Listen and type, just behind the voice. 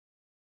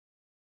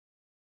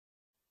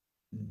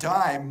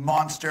Die,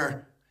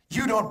 monster!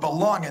 You don't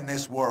belong in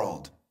this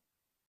world!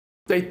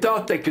 They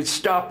thought they could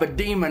stop a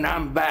demon.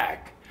 I'm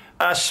back.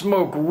 I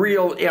smoke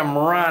real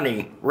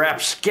Imrani,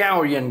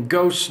 rapscallion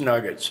ghost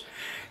nuggets.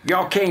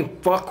 Y'all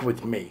can't fuck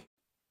with me.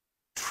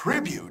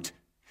 Tribute?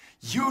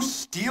 You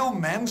steal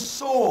men's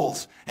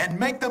souls and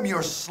make them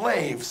your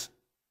slaves.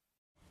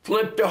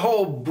 Flipped a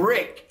whole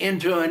brick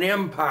into an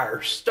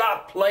empire.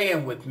 Stop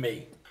playing with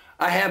me.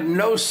 I have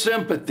no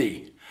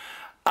sympathy.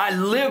 I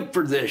live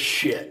for this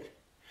shit.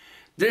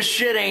 This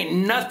shit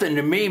ain't nothing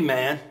to me,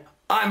 man.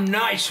 I'm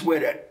nice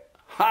with it.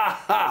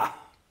 Ha ha.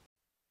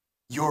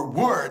 Your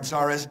words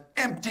are as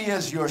empty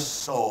as your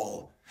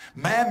soul.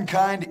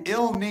 Mankind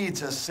ill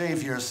needs a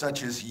savior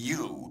such as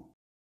you.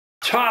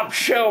 Top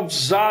shelf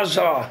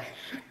Zaza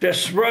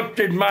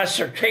disrupted my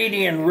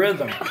circadian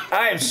rhythm.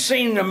 I have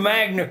seen the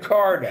Magna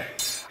Carta.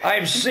 I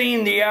have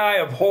seen the Eye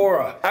of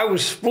Horror. I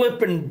was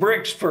flipping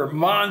bricks for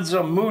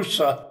Mansa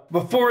Musa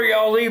before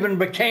y'all even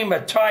became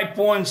a Type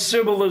 1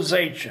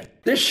 civilization.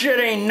 This shit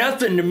ain't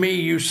nothing to me,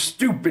 you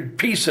stupid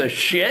piece of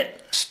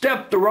shit.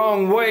 Step the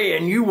wrong way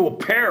and you will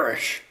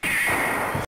perish.